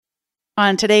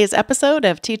On today's episode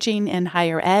of Teaching in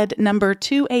Higher Ed, number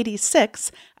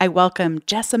 286, I welcome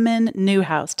Jessamyn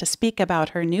Neuhas to speak about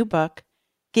her new book,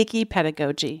 Geeky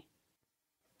Pedagogy.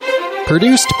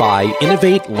 Produced by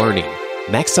Innovate Learning,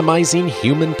 maximizing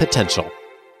human potential.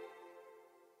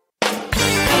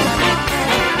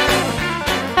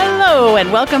 Hello,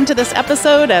 and welcome to this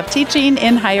episode of Teaching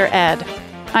in Higher Ed.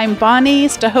 I'm Bonnie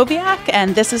Stachowiak,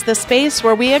 and this is the space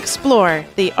where we explore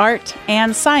the art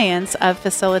and science of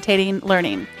facilitating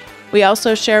learning. We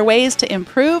also share ways to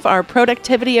improve our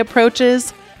productivity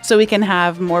approaches so we can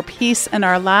have more peace in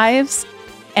our lives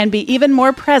and be even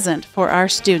more present for our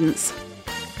students.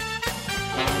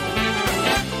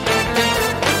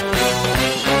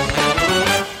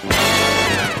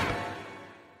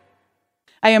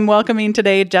 I am welcoming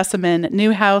today Jessamyn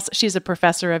Neuhas. She's a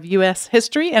professor of U.S.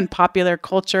 history and popular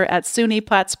culture at SUNY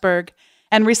Plattsburgh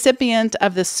and recipient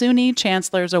of the SUNY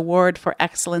Chancellor's Award for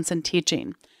Excellence in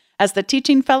Teaching. As the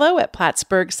teaching fellow at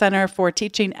Plattsburgh Center for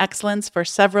Teaching Excellence for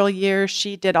several years,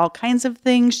 she did all kinds of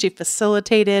things. She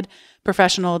facilitated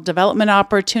professional development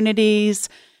opportunities,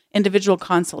 individual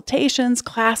consultations,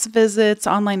 class visits,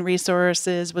 online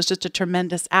resources, was just a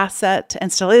tremendous asset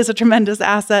and still is a tremendous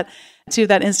asset to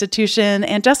that institution.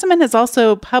 And Jessamyn has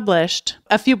also published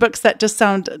a few books that just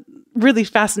sound really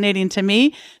fascinating to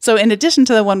me. So in addition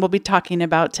to the one we'll be talking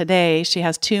about today, she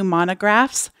has two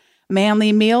monographs,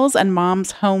 Manly Meals and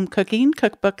Mom's Home Cooking,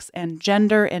 Cookbooks and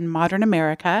Gender in Modern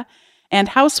America, and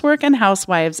Housework and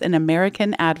Housewives in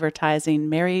American Advertising,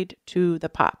 Married to the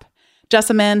Pop.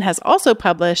 Jessamyn has also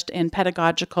published in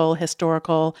pedagogical,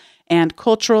 historical, and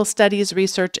cultural studies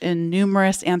research in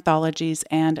numerous anthologies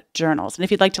and journals. And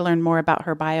if you'd like to learn more about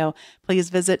her bio, please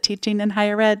visit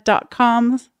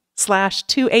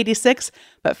teachinginhighered.com/286.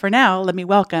 But for now, let me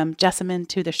welcome Jessamyn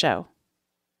to the show.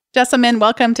 Jessamyn,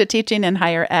 welcome to Teaching in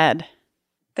Higher Ed.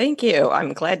 Thank you.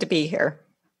 I'm glad to be here.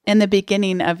 In the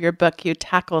beginning of your book, you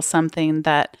tackle something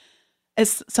that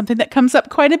is something that comes up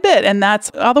quite a bit, and that's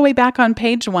all the way back on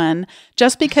page 1.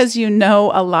 Just because you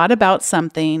know a lot about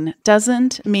something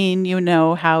doesn't mean you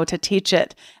know how to teach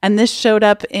it. And this showed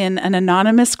up in an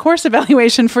anonymous course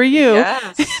evaluation for you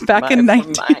back in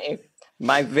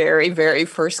my very, very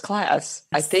first class.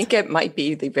 I think it might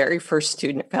be the very first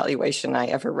student evaluation I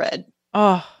ever read.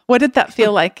 Oh, what did that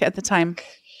feel like at the time?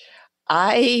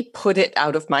 I put it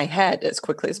out of my head as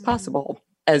quickly as possible,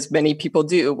 as many people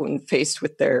do when faced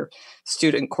with their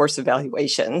student course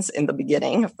evaluations. In the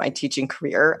beginning of my teaching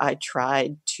career, I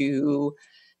tried to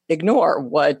ignore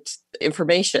what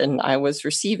information I was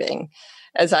receiving.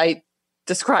 As I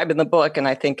describe in the book, and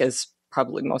I think as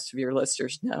probably most of your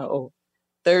listeners know,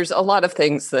 there's a lot of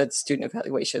things that student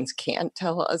evaluations can't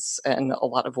tell us, and a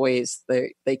lot of ways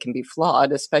they can be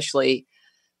flawed, especially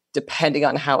depending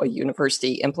on how a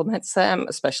university implements them,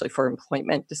 especially for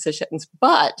employment decisions.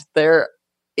 But there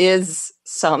is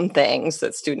some things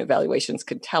that student evaluations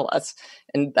could tell us.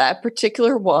 And that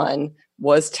particular one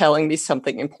was telling me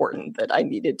something important that I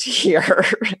needed to hear.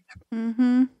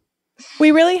 Mm-hmm.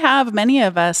 We really have, many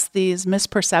of us, these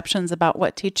misperceptions about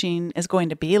what teaching is going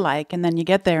to be like. And then you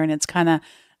get there and it's kind of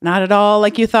not at all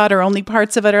like you thought, or only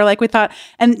parts of it are like we thought.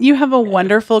 And you have a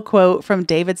wonderful quote from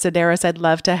David Sedaris I'd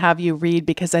love to have you read,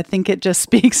 because I think it just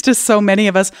speaks to so many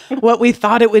of us what we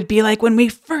thought it would be like when we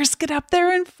first get up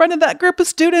there in front of that group of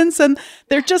students and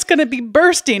they're just going to be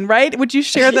bursting, right? Would you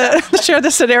share the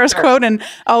Sedaris quote, and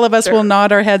all of us will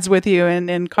nod our heads with you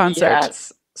in concert?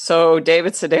 Yes. So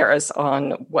David Sedaris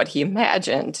on what he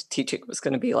imagined teaching was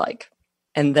going to be like,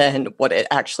 and then what it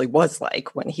actually was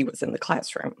like when he was in the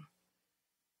classroom.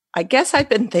 I guess I've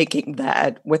been thinking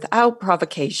that without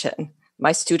provocation,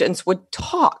 my students would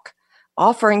talk,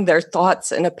 offering their thoughts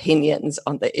and opinions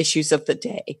on the issues of the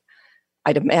day.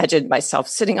 I'd imagined myself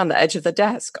sitting on the edge of the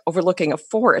desk, overlooking a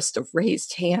forest of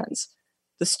raised hands.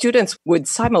 The students would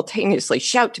simultaneously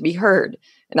shout to be heard,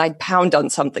 and I'd pound on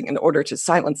something in order to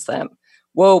silence them.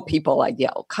 "Whoa, people," I'd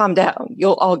yell, "calm down.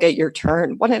 You'll all get your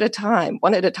turn, one at a time,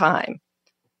 one at a time."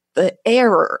 The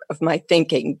error of my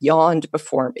thinking yawned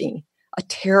before me. A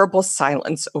terrible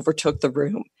silence overtook the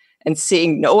room, and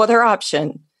seeing no other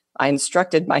option, I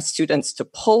instructed my students to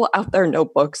pull out their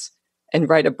notebooks and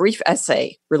write a brief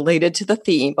essay related to the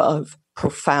theme of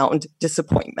profound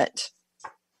disappointment.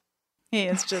 He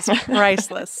is just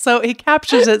priceless. So he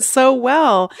captures it so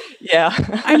well. Yeah.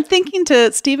 I'm thinking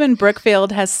to Stephen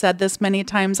Brookfield has said this many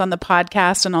times on the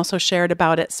podcast and also shared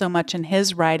about it so much in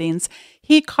his writings.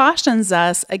 He cautions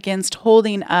us against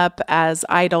holding up as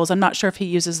idols. I'm not sure if he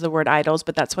uses the word idols,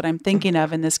 but that's what I'm thinking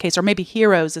of in this case. Or maybe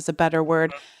heroes is a better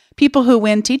word. people who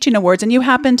win teaching awards, and you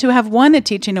happen to have won a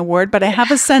teaching award, but I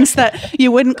have a sense that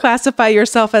you wouldn't classify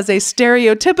yourself as a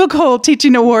stereotypical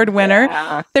teaching award winner.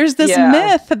 Yeah. There's this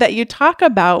myth that you talk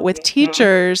about with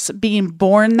teachers being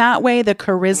born that way, the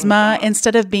charisma,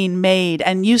 instead of being made.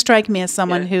 And you strike me as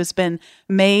someone who's been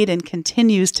made and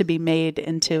continues to be made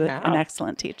into an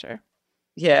excellent teacher.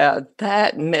 Yeah,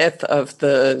 that myth of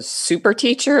the super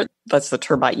teacher, that's the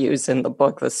term I use in the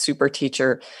book, the super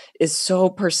teacher, is so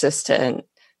persistent.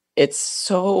 It's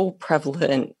so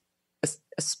prevalent,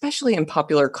 especially in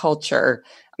popular culture.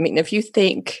 I mean, if you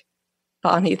think,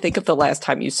 Bonnie, think of the last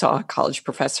time you saw a college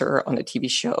professor on a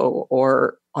TV show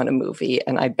or on a movie,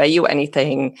 and I bet you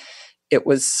anything, it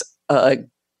was a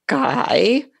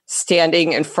guy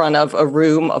standing in front of a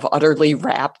room of utterly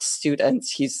rapt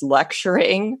students. He's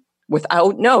lecturing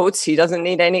without notes. He doesn't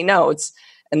need any notes.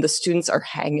 And the students are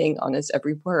hanging on his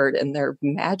every word, and they're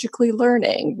magically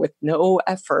learning with no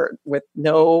effort, with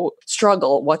no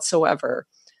struggle whatsoever.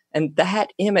 And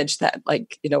that image that,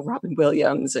 like, Robin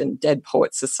Williams and Dead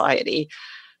Poets Society,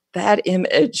 that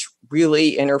image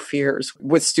really interferes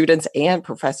with students and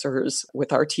professors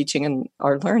with our teaching and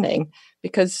our learning,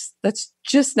 because that's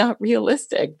just not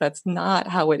realistic. That's not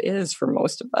how it is for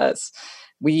most of us.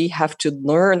 We have to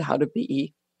learn how to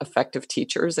be effective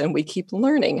teachers, and we keep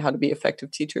learning how to be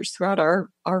effective teachers throughout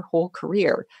our whole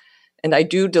career. And I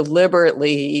do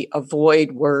deliberately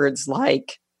avoid words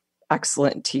like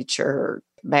excellent teacher,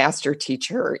 master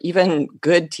teacher, even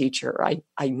good teacher.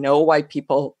 I know why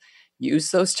people use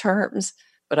those terms,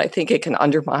 but I think it can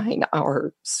undermine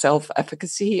our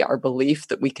self-efficacy, our belief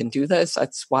that we can do this.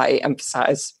 That's why I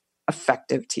emphasize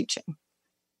effective teaching.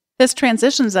 This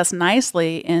transitions us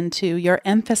nicely into your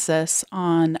emphasis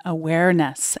on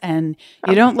awareness. And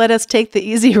you don't let us take the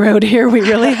easy road here. We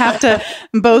really have to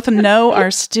both know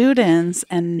our students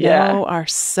and know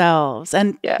ourselves.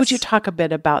 And would you talk a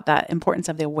bit about that importance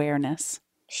of the awareness?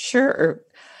 Sure.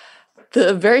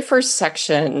 The very first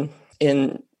section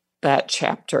in that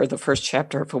chapter, the first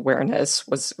chapter of awareness,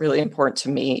 was really important to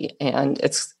me. And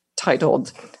it's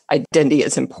titled Identity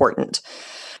is Important.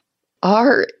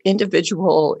 Our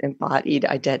individual embodied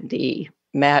identity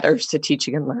matters to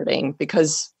teaching and learning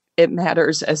because it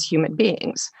matters as human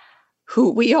beings.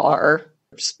 Who we are,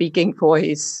 speaking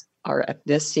voice, our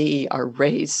ethnicity, our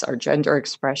race, our gender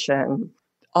expression,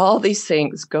 all these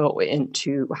things go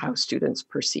into how students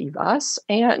perceive us,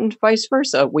 and vice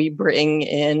versa. We bring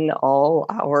in all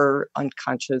our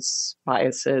unconscious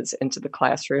biases into the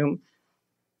classroom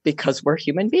because we're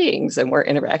human beings and we're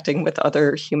interacting with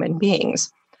other human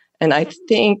beings. And I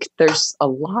think there's a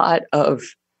lot of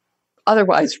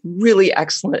otherwise really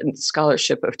excellent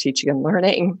scholarship of teaching and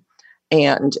learning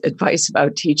and advice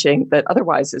about teaching that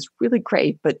otherwise is really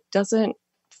great, but doesn't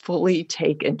fully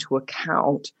take into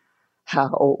account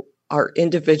how our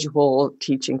individual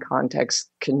teaching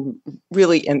context can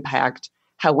really impact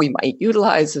how we might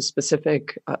utilize a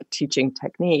specific teaching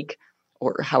technique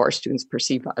or how our students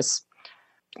perceive us.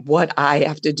 What I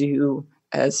have to do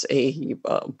as a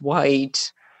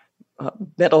white,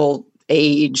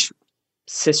 middle-aged,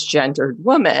 cisgendered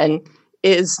woman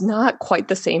is not quite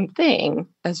the same thing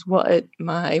as what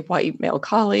my white male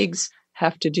colleagues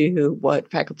have to do,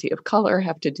 what faculty of color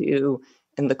have to do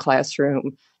in the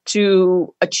classroom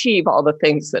to achieve all the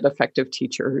things that effective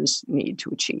teachers need to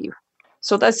achieve.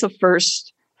 So that's the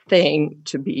first thing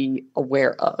to be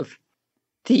aware of.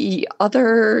 The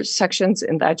other sections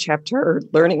in that chapter,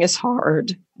 Learning is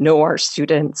Hard, Know Our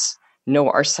Students,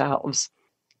 Know Ourselves,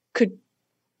 could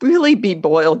really be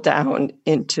boiled down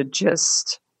into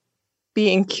just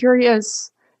being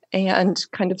curious and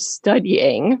kind of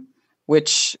studying,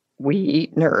 which we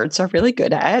nerds are really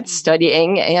good at,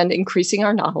 studying and increasing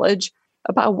our knowledge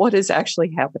about what is actually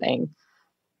happening.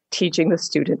 Teaching the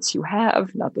students you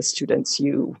have, not the students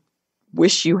you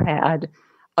wish you had,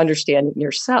 understanding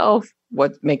yourself,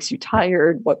 what makes you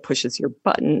tired, what pushes your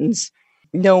buttons,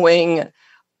 knowing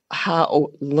how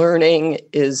learning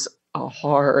is a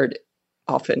hard,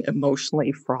 often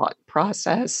emotionally fraught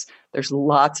process. There's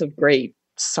lots of great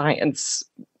science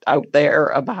out there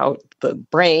about the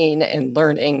brain and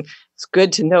learning. It's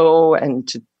good to know and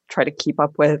to try to keep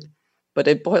up with, but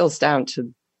it boils down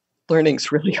to learning's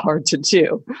really hard to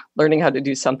do. Learning how to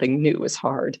do something new is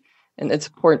hard. And it's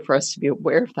important for us to be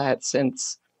aware of that,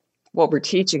 since what we're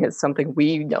teaching is something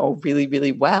we know really,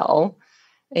 really well.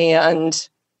 And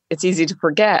it's easy to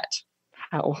forget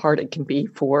how hard it can be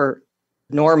for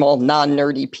normal,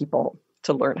 non-nerdy people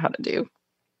to learn how to do.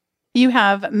 You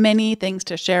have many things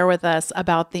to share with us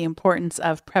about the importance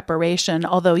of preparation,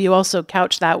 although you also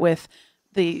couch that with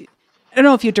the I don't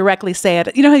know if you directly say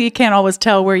it. You know how you can't always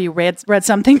tell where you read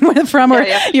something from, or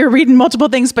Yeah. you're reading multiple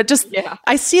things, but just Yeah.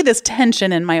 I see this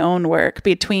tension in my own work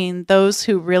between those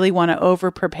who really want to over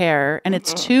prepare and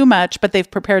it's too much, but they've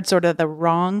prepared sort of the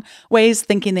wrong ways,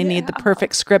 thinking they need the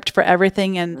perfect script for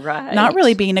everything and not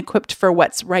really being equipped for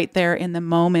what's right there in the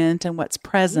moment and what's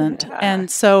present. Yeah.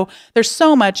 And so there's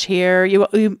so much here.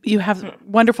 You have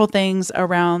wonderful things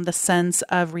around the sense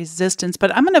of resistance,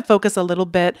 but I'm going to focus a little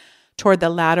bit toward the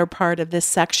latter part of this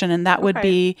section, and that would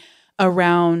be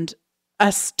around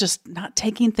us just not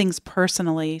taking things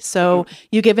personally. So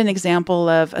you give an example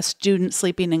of a student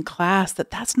sleeping in class,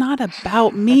 that's not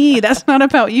about me. That's not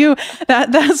about you.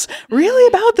 That's really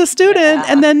about the student.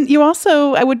 And then you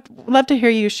also, I would love to hear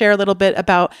you share a little bit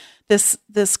about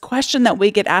this question that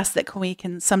we get asked that we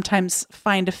can sometimes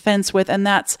find offense with, and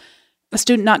that's a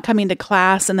student not coming to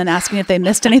class and then asking if they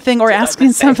missed anything or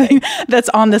asking something that's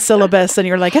on the syllabus. And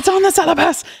you're like, it's on the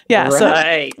syllabus. Yeah.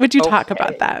 Right. So would you talk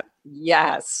about that?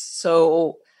 Yes.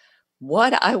 So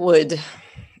what I would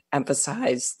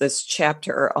emphasize this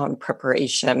chapter on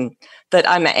preparation that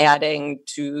I'm adding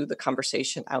to the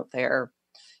conversation out there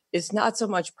is not so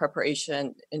much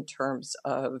preparation in terms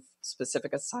of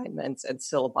specific assignments and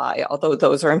syllabi, although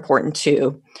those are important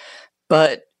too,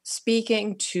 but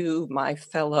speaking to my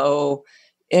fellow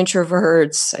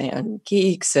introverts and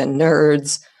geeks and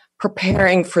nerds,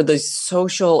 preparing for the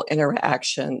social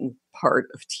interaction part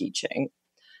of teaching.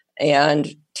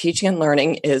 And teaching and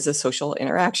learning is a social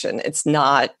interaction. It's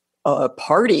not a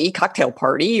party, cocktail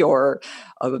party, or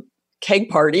a keg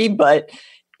party, but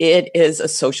it is a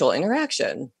social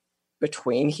interaction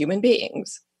between human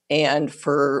beings. And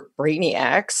for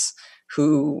brainiacs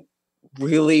who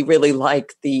really, really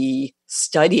like the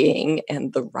studying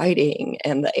and the writing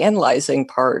and the analyzing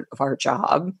part of our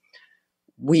job,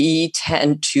 we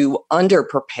tend to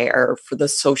under-prepare for the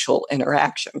social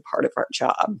interaction part of our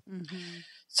job.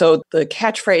 So the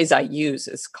catchphrase I use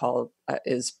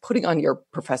is putting on your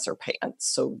professor pants.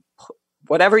 So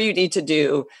whatever you need to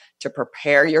do to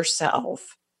prepare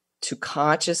yourself to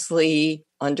consciously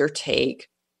undertake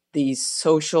the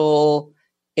social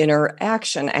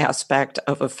interaction aspect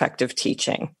of effective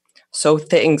teaching. So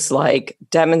things like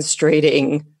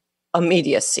demonstrating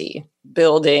immediacy,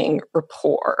 building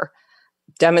rapport,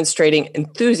 demonstrating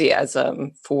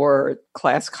enthusiasm for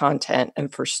class content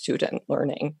and for student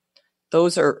learning.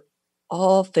 Those are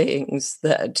all things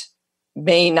that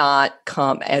may not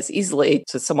come as easily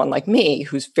to someone like me,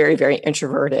 who's very, very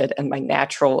introverted, and my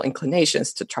natural inclination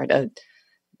is to try to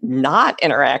not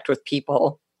interact with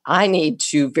people. I need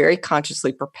to very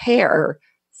consciously prepare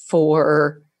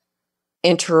for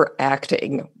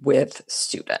interacting with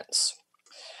students.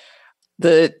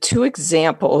 The two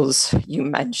examples you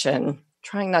mentioned,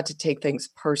 trying not to take things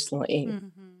personally,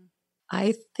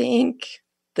 I think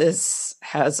this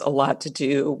has a lot to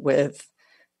do with,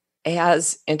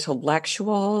 as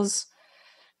intellectuals,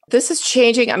 this is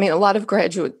changing. I mean, a lot of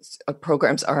graduate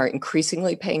programs are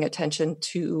increasingly paying attention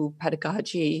to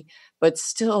pedagogy, but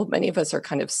still many of us are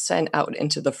kind of sent out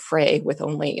into the fray with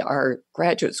only our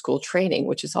graduate school training,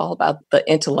 which is all about the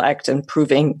intellect and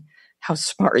proving how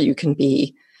smart you can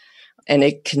be. And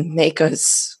it can make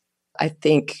us, I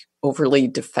think, overly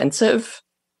defensive,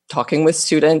 talking with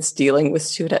students, dealing with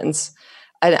students.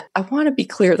 And I want to be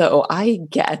clear, though, I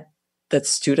get that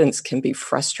students can be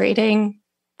frustrating,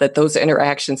 that those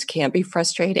interactions can be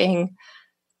frustrating.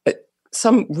 But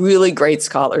some really great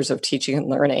scholars of teaching and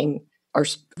learning are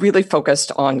really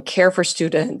focused on care for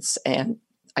students, and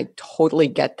I totally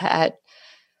get that.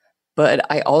 But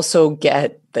I also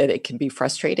get that it can be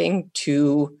frustrating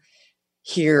to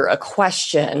hear a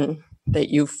question that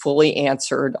you fully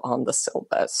answered on the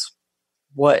syllabus.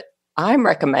 What I'm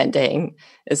recommending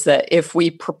is that if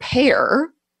we prepare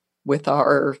with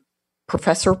our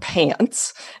professor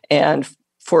pants, and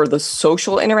for the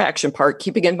social interaction part,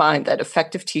 keeping in mind that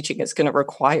effective teaching is going to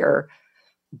require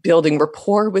building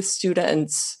rapport with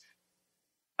students,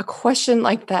 a question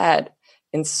like that,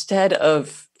 instead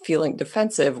of feeling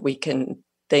defensive, we can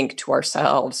think to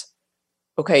ourselves,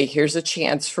 okay, here's a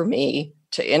chance for me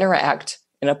to interact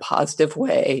in a positive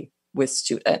way with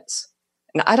students.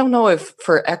 And I don't know if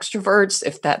for extroverts,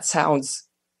 if that sounds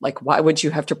like, why would you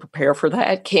have to prepare for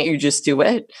that? Can't you just do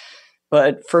it?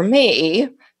 But for me,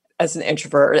 as an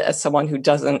introvert, as someone who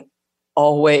doesn't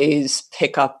always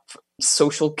pick up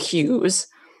social cues,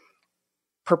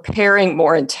 preparing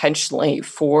more intentionally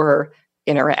for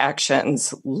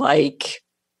interactions like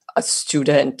a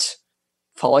student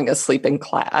falling asleep in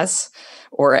class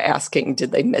or asking,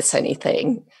 did they miss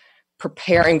anything?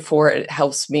 Preparing for it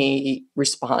helps me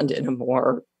respond in a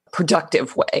more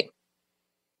productive way.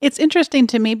 It's interesting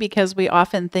to me because we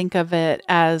often think of it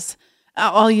as,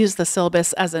 I'll use the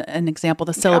syllabus as an example,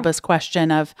 the syllabus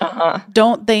question of,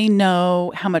 don't they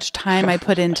know how much time I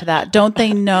put into that? Don't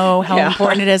they know how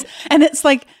important it is? And it's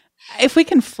like, if we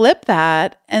can flip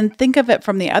that and think of it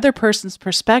from the other person's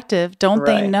perspective, don't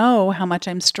they know how much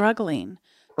I'm struggling?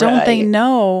 Don't they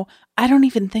know I don't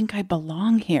even think I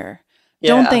belong here?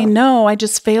 Don't they know I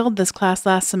just failed this class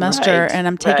last semester and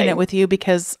I'm taking it with you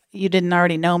because you didn't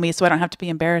already know me, so I don't have to be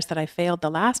embarrassed that I failed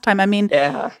the last time. I mean,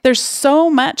 there's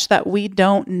so much that we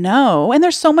don't know, and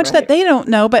there's so much that they don't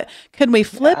know, but could we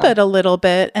flip it a little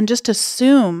bit and just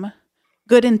assume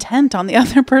good intent on the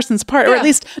other person's part, or at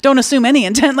least don't assume any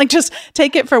intent, like just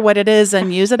take it for what it is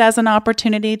and use it as an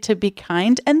opportunity to be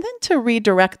kind and then to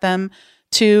redirect them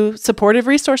to supportive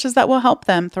resources that will help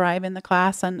them thrive in the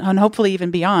class and hopefully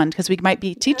even beyond, because we might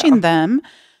be teaching them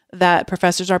that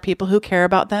professors are people who care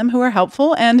about them, who are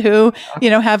helpful, and who,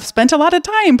 have spent a lot of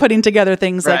time putting together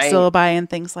things like syllabi and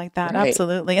things like that.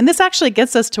 Absolutely. And this actually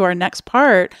gets us to our next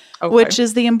part, which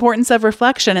is the importance of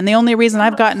reflection. And the only reason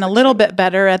I've gotten a little bit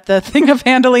better at the thing of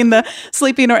handling the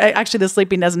sleeping, or actually the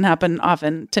sleeping doesn't happen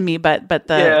often to me, but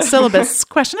the syllabus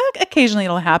question, occasionally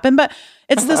it'll happen, but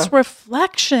it's this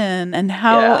reflection and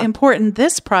how important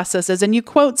this process is. And you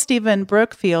quote Stephen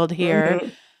Brookfield here,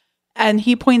 and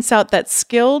he points out that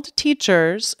skilled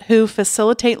teachers who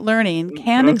facilitate learning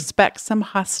can expect some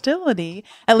hostility,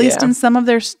 at least in some of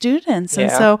their students.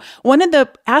 And so one of the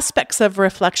aspects of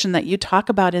reflection that you talk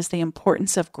about is the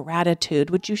importance of gratitude.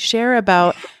 Would you share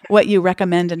about what you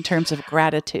recommend in terms of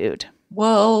gratitude?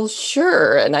 Well,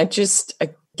 sure. And I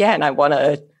want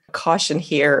to caution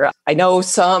here. I know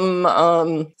some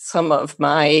of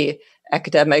my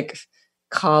academic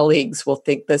colleagues will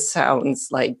think this sounds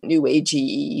like new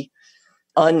agey,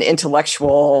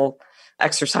 unintellectual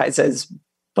exercises,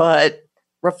 but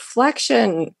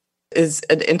reflection is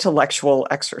an intellectual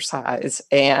exercise,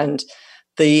 and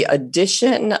the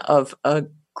addition of a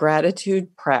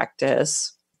gratitude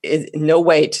practice is no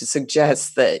way to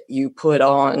suggest that you put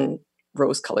on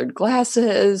rose-colored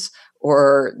glasses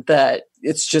or that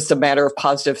it's just a matter of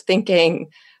positive thinking.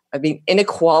 I mean,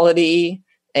 inequality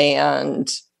and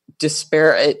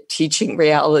disparate teaching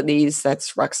realities,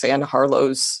 that's Roxanne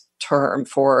Harlow's term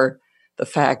for the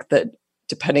fact that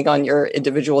depending on your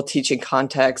individual teaching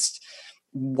context,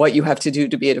 what you have to do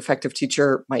to be an effective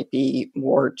teacher might be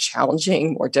more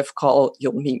challenging, more difficult.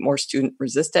 You'll meet more student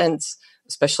resistance,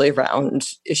 especially around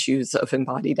issues of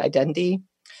embodied identity.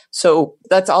 So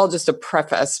that's all just a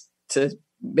preface to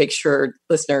make sure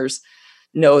listeners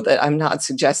know that I'm not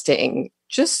suggesting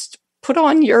just put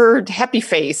on your happy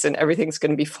face and everything's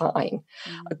going to be fine.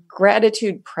 A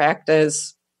gratitude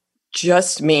practice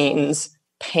just means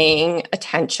paying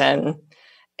attention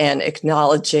and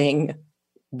acknowledging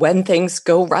when things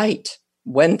go right,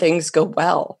 when things go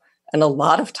well. And a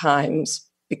lot of times,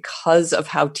 because of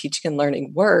how teaching and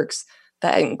learning works,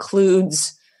 that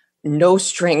includes no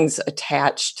strings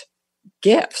attached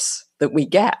gifts that we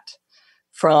get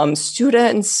from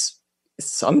students,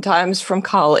 sometimes from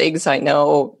colleagues. I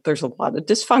know there's a lot of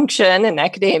dysfunction in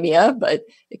academia, but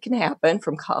it can happen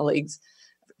from colleagues,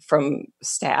 from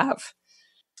staff.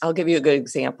 I'll give you a good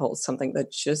example, something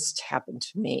that just happened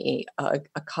to me. A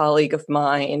colleague of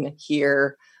mine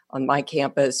here on my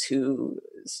campus who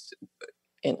is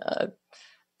in a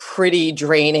pretty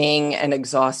draining and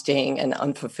exhausting and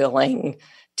unfulfilling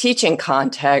teaching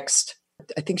context.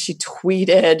 I think she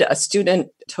tweeted a student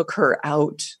took her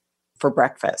out for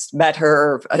breakfast, met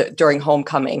her during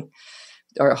homecoming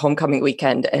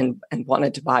weekend and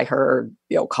wanted to buy her,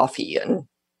 coffee and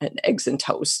eggs and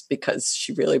toast because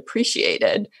she really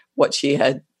appreciated what she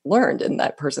had learned in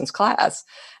that person's class.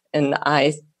 And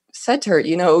I said to her,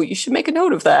 you should make a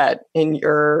note of that in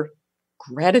your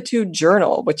gratitude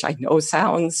journal, which I know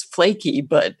sounds flaky,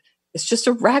 but it's just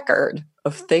a record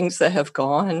of things that have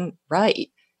gone right.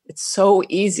 It's so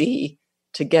easy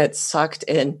to get sucked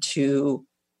into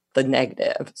the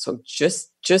negative. So just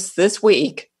this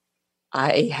week,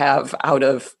 I have, out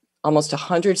of almost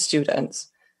 100 students,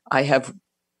 I have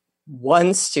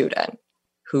one student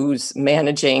who's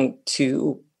managing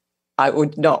to, I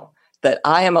would know that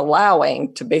I am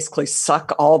allowing to basically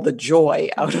suck all the joy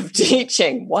out of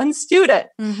teaching. One student.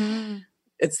 Mm-hmm.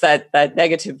 It's that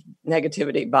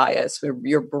negativity bias where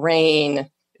your brain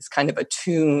is kind of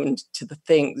attuned to the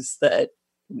things that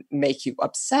make you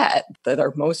upset, that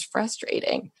are most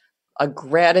frustrating. A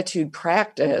gratitude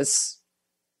practice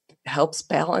helps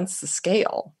balance the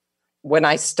scale. When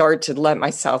I start to let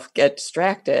myself get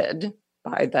distracted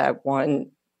by that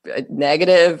one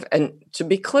negative, and to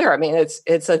be clear, I mean,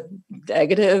 it's a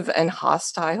negative and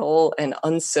hostile and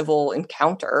uncivil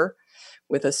encounter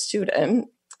with a student,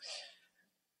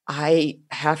 I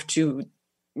have to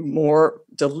more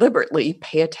deliberately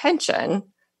pay attention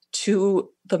to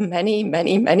the many,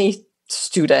 many, many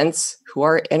students who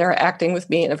are interacting with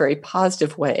me in a very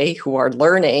positive way, who are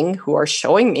learning, who are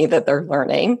showing me that they're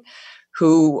learning,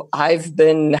 who I've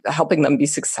been helping them be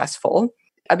successful.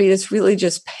 I mean, it's really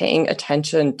just paying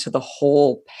attention to the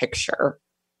whole picture,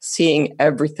 seeing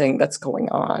everything that's going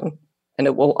on. And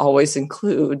it will always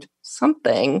include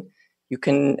something you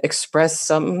can express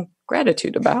some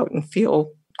gratitude about and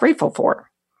feel grateful for.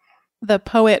 The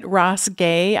poet Ross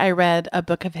Gay, I read a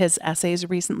book of his essays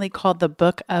recently called The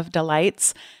Book of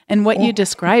Delights. And what you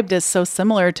described is so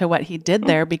similar to what he did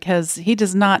there, because he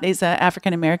does not, he's an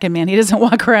African-American man. He doesn't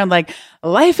walk around like,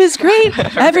 life is great,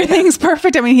 everything's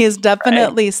perfect. I mean, he is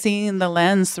definitely seeing the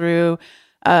lens through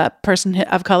a person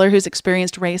of color who's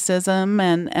experienced racism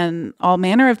and all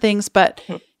manner of things. But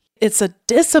it's a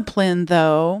discipline,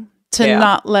 though, to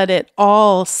not let it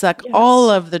all suck all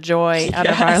of the joy out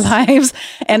of our lives.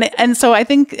 And so I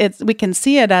think we can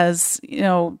see it as,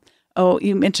 oh,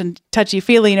 you mentioned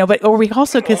touchy-feely, or we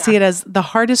also could see it as the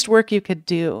hardest work you could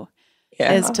do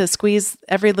is to squeeze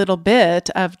every little bit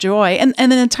of joy. And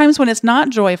then in times when it's not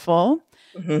joyful,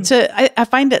 I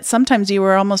find that sometimes you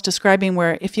were almost describing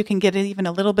where if you can get even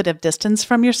a little bit of distance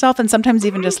from yourself and sometimes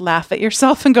even just laugh at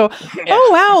yourself and go, oh,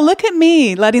 wow, look at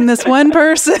me letting this one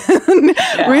person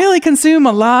really consume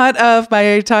a lot of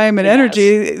my time and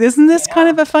energy. Isn't this kind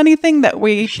of a funny thing that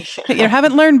we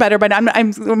haven't learned better, but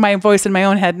I'm my voice in my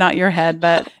own head, not your head.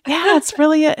 But it's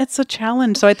really, it's a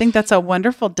challenge. So I think that's a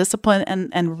wonderful discipline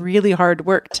and really hard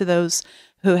work to those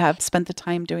who have spent the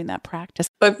time doing that practice.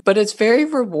 But it's very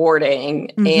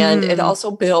rewarding, and it also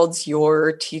builds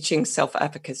your teaching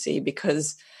self-efficacy,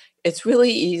 because it's really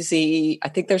easy. I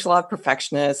think there's a lot of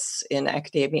perfectionists in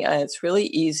academia. It's really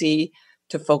easy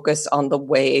to focus on the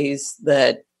ways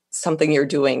that something you're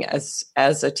doing as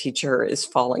a teacher is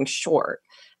falling short.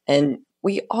 And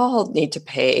we all need to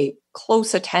pay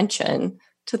close attention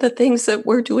to the things that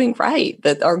we're doing right,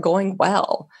 that are going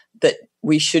well, that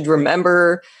we should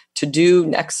remember to do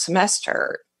next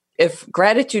semester. If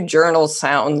gratitude journal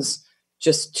sounds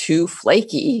just too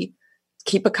flaky,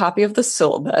 keep a copy of the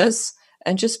syllabus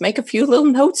and just make a few little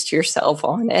notes to yourself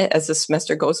on it as the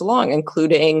semester goes along,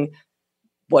 including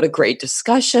what a great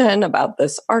discussion about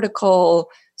this article.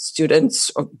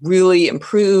 Students really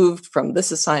improved from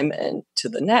this assignment to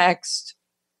the next.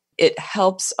 It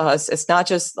helps us. It's not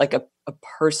just like a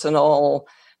personal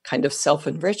kind of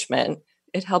self-enrichment.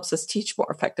 It helps us teach more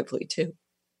effectively too.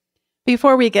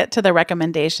 Before we get to the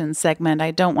recommendations segment,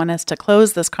 I don't want us to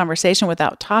close this conversation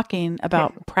without talking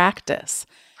about practice.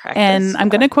 And I'm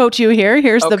going to quote you here.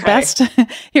 Here's the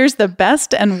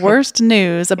best and worst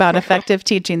news about effective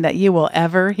teaching that you will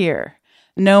ever hear.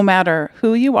 No matter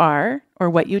who you are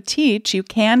or what you teach, you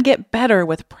can get better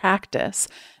with practice.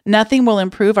 Nothing will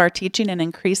improve our teaching and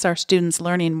increase our students'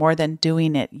 learning more than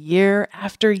doing it year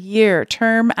after year,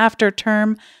 term after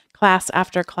term, class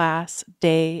after class,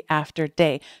 day after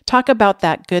day. Talk about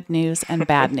that good news and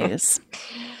bad news.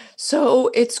 So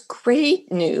it's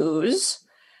great news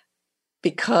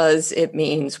because it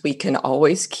means we can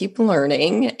always keep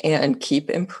learning and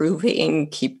keep improving,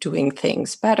 keep doing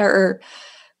things better,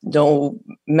 no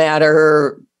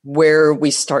matter where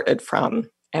we started from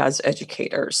as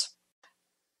educators.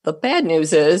 The bad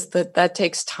news is that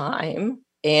takes time,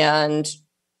 and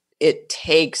it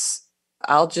takes,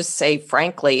 I'll just say,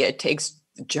 frankly, it takes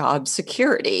job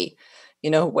security.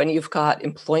 When you've got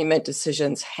employment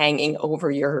decisions hanging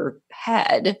over your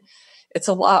head, it's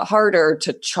a lot harder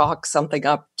to chalk something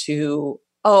up to,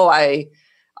 oh, I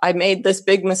made this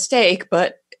big mistake,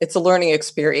 but it's a learning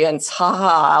experience.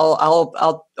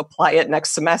 I'll apply it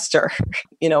next semester.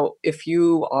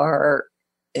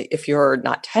 If you're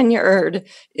not tenured,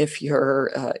 if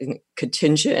you're in a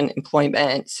contingent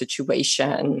employment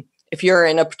situation, if you're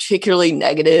in a particularly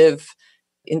negative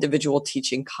individual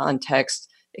teaching context,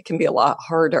 it can be a lot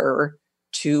harder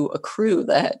to accrue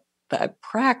that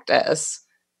practice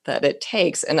that it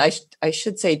takes. And I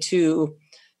should say too,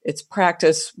 it's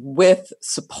practice with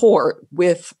support,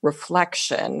 with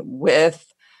reflection,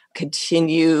 with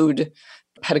continued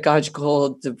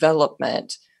pedagogical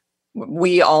development.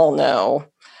 We all know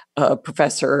a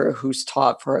professor who's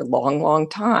taught for a long, long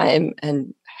time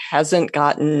and hasn't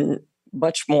gotten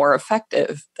much more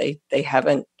effective. They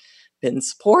haven't been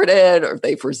supported, or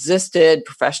they've resisted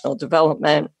professional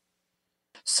development.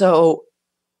 So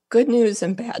good news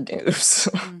and bad news.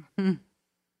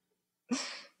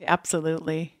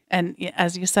 Absolutely. And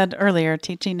as you said earlier,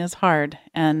 teaching is hard,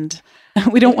 and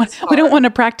we don't want to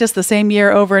practice the same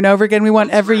year over and over again. We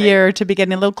want every year to be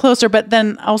getting a little closer. But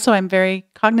then also, I'm very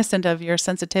cognizant of your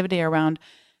sensitivity around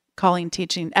calling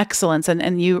teaching excellence,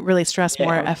 and you really stress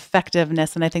more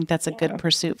effectiveness. And I think that's a good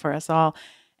pursuit for us all,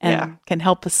 and can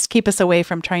help us keep us away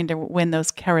from trying to win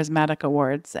those charismatic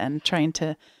awards and trying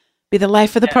to be the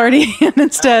life of the party, and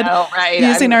instead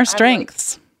using our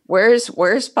strengths. Where's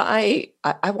my,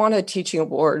 I want a teaching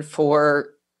award for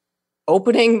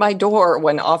opening my door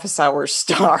when office hours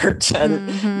start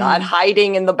and not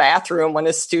hiding in the bathroom when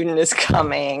a student is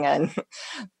coming and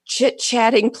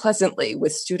chit-chatting pleasantly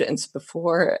with students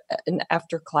before and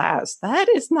after class. That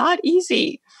is not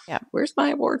easy. Yeah. Where's my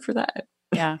award for that?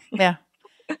 Yeah.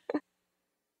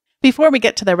 Before we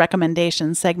get to the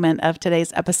recommendation segment of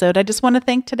today's episode, I just want to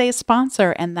thank today's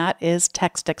sponsor, and that is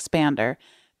Text Expander.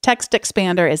 Text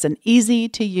Expander is an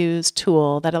easy-to-use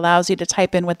tool that allows you to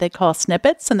type in what they call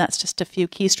snippets, and that's just a few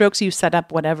keystrokes. You set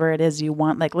up whatever it is you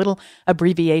want, like little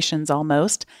abbreviations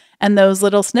almost, and those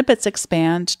little snippets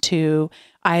expand to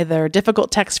either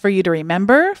difficult text for you to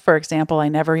remember, for example, I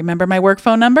never remember my work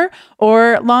phone number,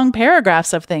 or long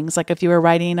paragraphs of things, like if you were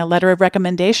writing a letter of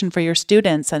recommendation for your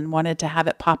students and wanted to have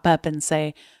it pop up and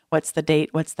say, what's the date,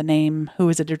 what's the name, who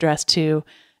is it addressed to,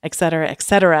 et cetera, et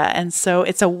cetera. And so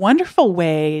it's a wonderful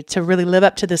way to really live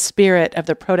up to the spirit of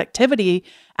the productivity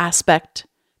aspect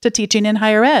to teaching in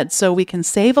higher ed. So we can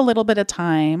save a little bit of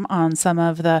time on some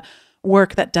of the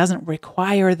work that doesn't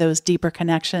require those deeper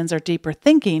connections or deeper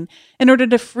thinking in order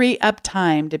to free up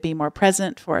time to be more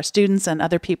present for our students and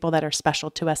other people that are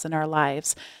special to us in our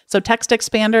lives. So Text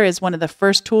Expander is one of the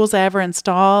first tools I ever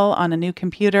install on a new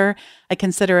computer. I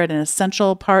consider it an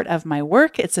essential part of my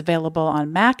work. It's available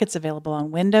on Mac, it's available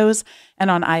on Windows and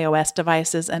on iOS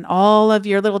devices, and all of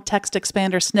your little Text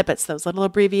Expander snippets, those little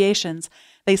abbreviations,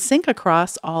 they sync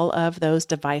across all of those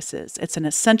devices. It's an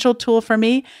essential tool for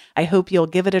me. I hope you'll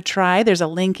give it a try. There's a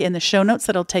link in the show notes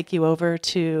that'll take you over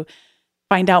to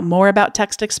find out more about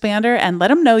Text Expander and let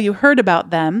them know you heard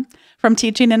about them from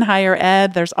Teaching in Higher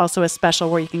Ed. There's also a special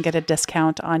where you can get a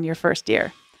discount on your first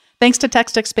year. Thanks to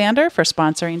Text Expander for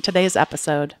sponsoring today's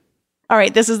episode. All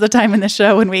right, this is the time in the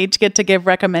show when we each get to give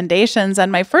recommendations.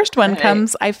 And my first one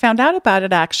comes, I found out about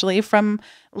it actually from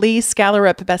Lee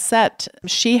Scallarup-Bessette.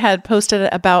 She had posted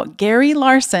about Gary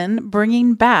Larson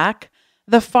bringing back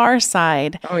The Far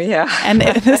Side. Oh, yeah. And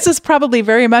this is probably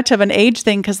very much of an age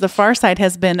thing because The Far Side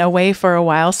has been away for a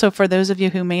while. So for those of you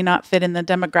who may not fit in the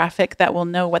demographic that will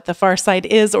know what The Far Side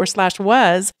is or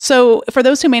 /was. So for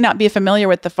those who may not be familiar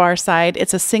with The Far Side,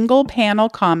 it's a single panel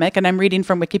comic, and I'm reading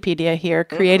from Wikipedia here,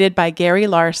 created by Gary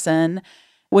Larson,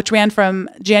 which ran from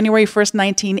January 1st,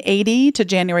 1980 to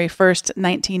January 1st,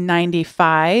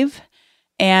 1995.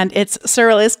 And its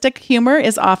surrealistic humor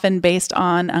is often based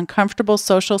on uncomfortable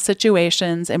social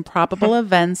situations, improbable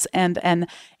events, and an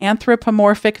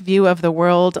anthropomorphic view of the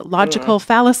world, logical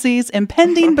fallacies,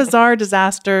 impending bizarre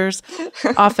disasters,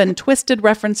 often twisted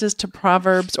references to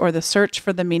proverbs or the search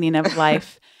for the meaning of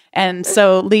life. And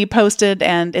so Lee posted,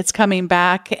 and it's coming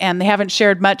back, and they haven't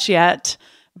shared much yet.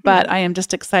 But I am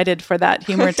just excited for that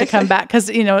humor to come back because,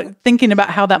 thinking about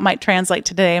how that might translate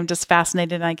today, I'm just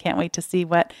fascinated and I can't wait to see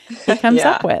what he comes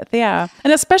up with. Yeah.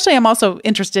 And especially I'm also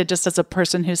interested, just as a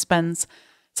person who spends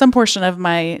some portion of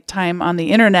my time on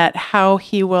the internet, how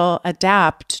he will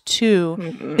adapt to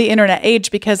the internet age,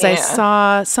 because I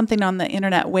saw something on the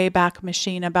Internet Wayback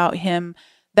Machine about him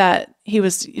that he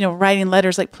was, writing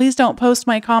letters like, please don't post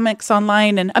my comics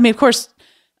online. And I mean, of course,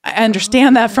 I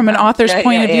understand that from an author's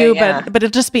point of view, but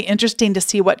it'll just be interesting to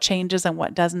see what changes and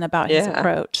what doesn't about his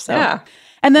approach. So,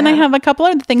 and then I have a couple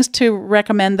of things to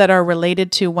recommend that are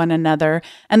related to one another,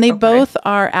 and they both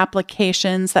are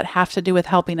applications that have to do with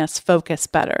helping us focus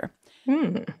better.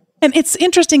 And it's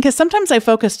interesting because sometimes I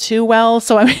focus too well.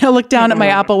 So I look down at my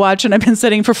Apple Watch and I've been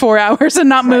sitting for 4 hours and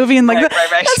not moving.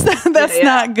 That's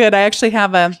not good. I actually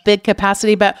have a big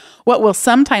capacity. But what will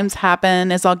sometimes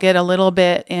happen is I'll get a little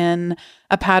bit in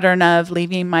a pattern of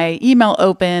leaving my email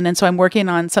open. And so I'm working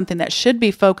on something that should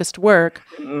be focused work,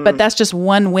 but that's just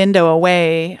one window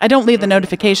away. I don't leave the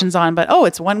notifications on, but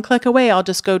it's one click away. I'll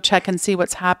just go check and see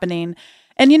what's happening.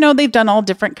 And, they've done all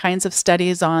different kinds of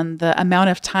studies on the amount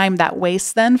of time that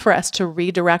wastes then for us to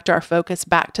redirect our focus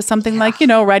back to something like,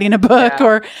 writing a book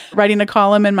or writing a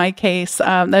column in my case.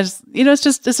 It's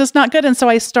just not good. And so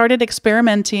I started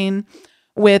experimenting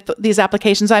with these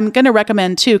applications. I'm going to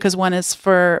recommend two because one is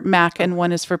for Mac and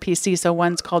one is for PC. So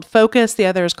one's called Focus, the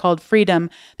other is called Freedom.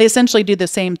 They essentially do the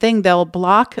same thing. They'll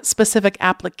block specific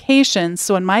applications.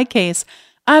 So in my case,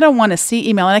 I don't want to see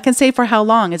email. And I can say for how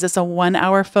long. Is this a 1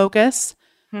 hour focus?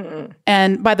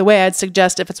 And by the way, I'd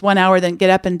suggest if it's 1 hour, then get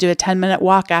up and do a 10-minute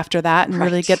walk after that and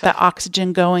really get the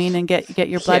oxygen going and get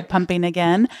your blood pumping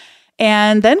again.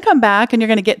 And then come back and you're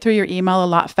going to get through your email a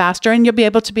lot faster and you'll be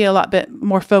able to be a lot bit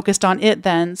more focused on it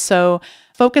then. So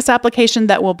focus application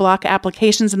that will block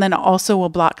applications and then also will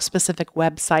block specific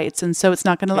websites. And so it's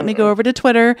not going to let me go over to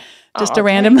Twitter just to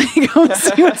randomly go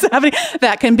see what's happening.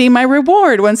 That can be my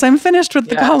reward once I'm finished with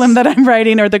the column that I'm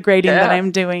writing or the grading that I'm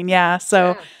doing. Yeah.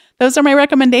 So those are my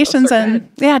recommendations.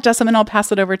 And Jessamyn, I'll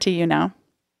pass it over to you now.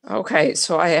 Okay.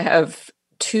 So I have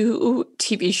 2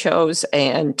 TV shows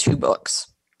and 2 books.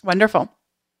 Wonderful.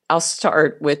 I'll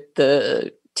start with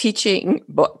the teaching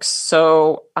books.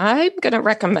 So I'm going to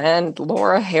recommend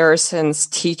Laura Harrison's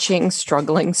Teaching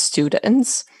Struggling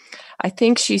Students. I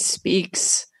think she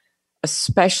speaks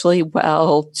especially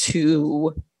well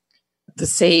to the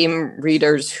same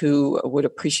readers who would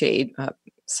appreciate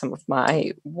some of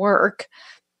my work.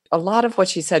 A lot of what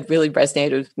she said really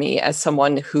resonated with me as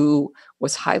someone who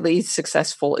was highly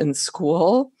successful in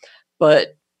school,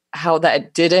 but how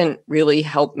that didn't really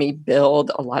help me build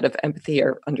a lot of empathy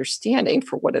or understanding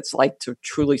for what it's like to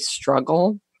truly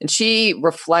struggle. And she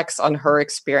reflects on her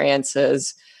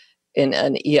experiences in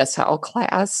an ESL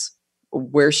class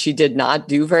where she did not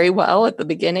do very well at the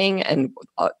beginning and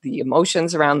the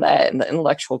emotions around that and the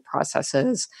intellectual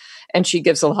processes. And she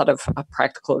gives a lot of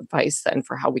practical advice then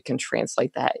for how we can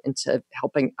translate that into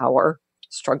helping our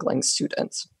struggling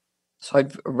students. So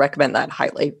I'd recommend that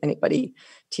highly, anybody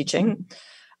teaching.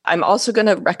 I'm also going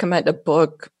to recommend a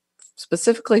book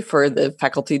specifically for the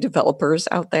faculty developers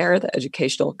out there, the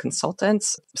educational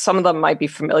consultants. Some of them might be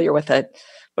familiar with it,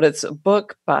 but it's a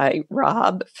book by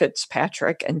Rob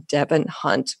Fitzpatrick and Devin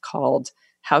Hunt called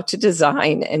How to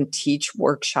Design and Teach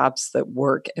Workshops That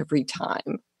Work Every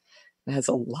Time. It has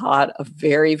a lot of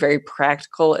very, very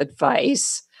practical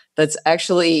advice that's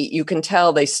actually, you can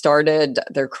tell they started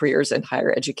their careers in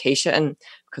higher education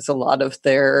because a lot of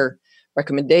their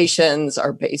recommendations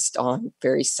are based on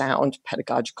very sound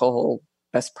pedagogical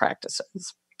best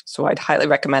practices. So I'd highly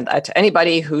recommend that to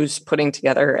anybody who's putting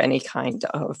together any kind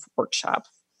of workshop.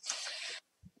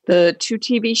 The 2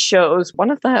 TV shows,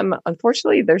 one of them,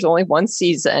 unfortunately, there's only 1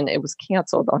 season. It was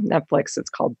canceled on Netflix. It's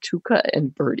called Tuca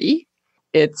and Birdie.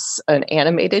 It's an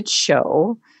animated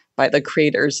show by the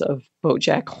creators of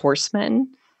BoJack Horseman.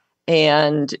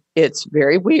 And it's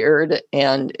very weird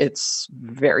and it's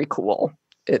very cool.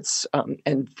 It's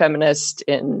and feminist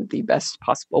in the best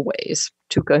possible ways.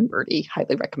 Tuca and Birdie,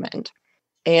 highly recommend.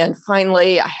 And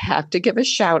finally, I have to give a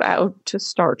shout out to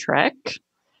Star Trek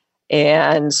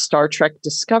and Star Trek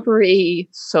Discovery.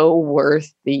 So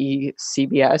worth the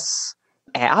CBS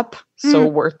app. So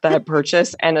worth that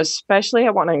purchase. And especially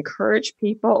I want to encourage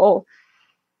people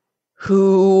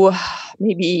who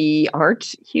maybe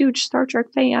aren't huge Star Trek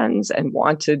fans and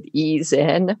want to ease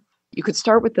in. You could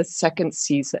start with the 2nd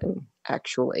season,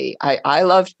 actually. I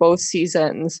loved both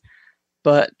seasons,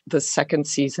 but the 2nd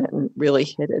season really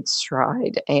hit its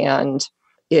stride. And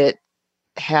it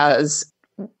has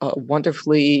a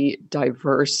wonderfully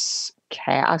diverse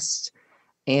cast.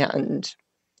 And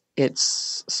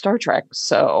it's Star Trek,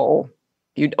 so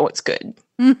you know it's good.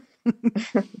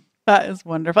 That is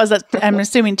wonderful. I'm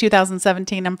assuming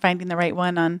 2017. I'm finding the right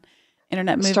one on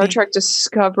Internet Movie. Star Trek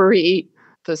Discovery.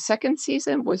 The 2nd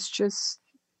season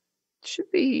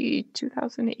should be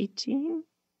 2018.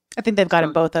 I think they've got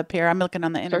them both up here. I'm looking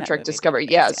on the Internet Star Trek Movie. Discovery.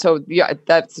 Yeah. So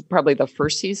that's probably the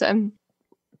 1st season.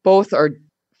 Both are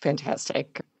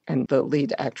fantastic. And the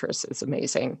lead actress is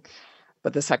amazing.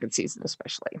 But the 2nd season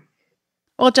especially.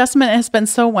 Well, Jessamyn, it has been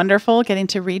so wonderful getting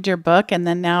to read your book and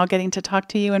then now getting to talk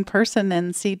to you in person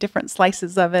and see different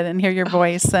slices of it and hear your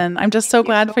voice. And I'm just so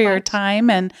glad for your time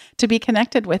and to be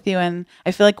connected with you. And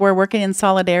I feel like we're working in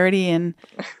solidarity in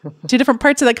 2 different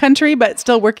parts of the country, but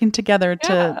still working together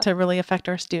to really affect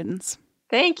our students.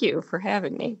 Thank you for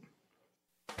having me.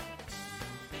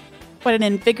 What an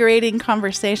invigorating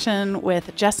conversation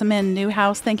with Jessamyn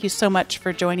Neuhas. Thank you so much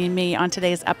for joining me on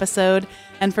today's episode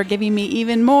and for giving me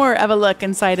even more of a look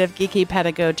inside of Geeky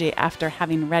Pedagogy after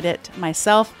having read it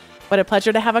myself. What a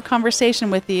pleasure to have a conversation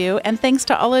with you. And thanks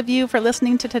to all of you for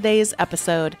listening to today's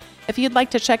episode. If you'd like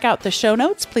to check out the show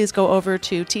notes, please go over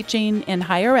to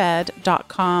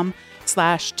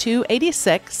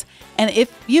teachinginhighered.com/286. And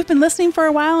if you've been listening for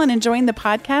a while and enjoying the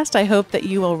podcast, I hope that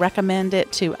you will recommend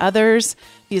it to others.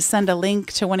 You send a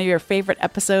link to one of your favorite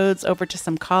episodes over to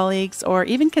some colleagues, or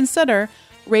even consider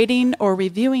rating or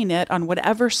reviewing it on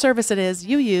whatever service it is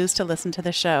you use to listen to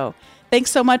the show. Thanks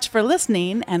so much for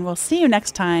listening, and we'll see you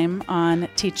next time on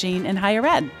Teaching in Higher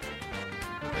Ed.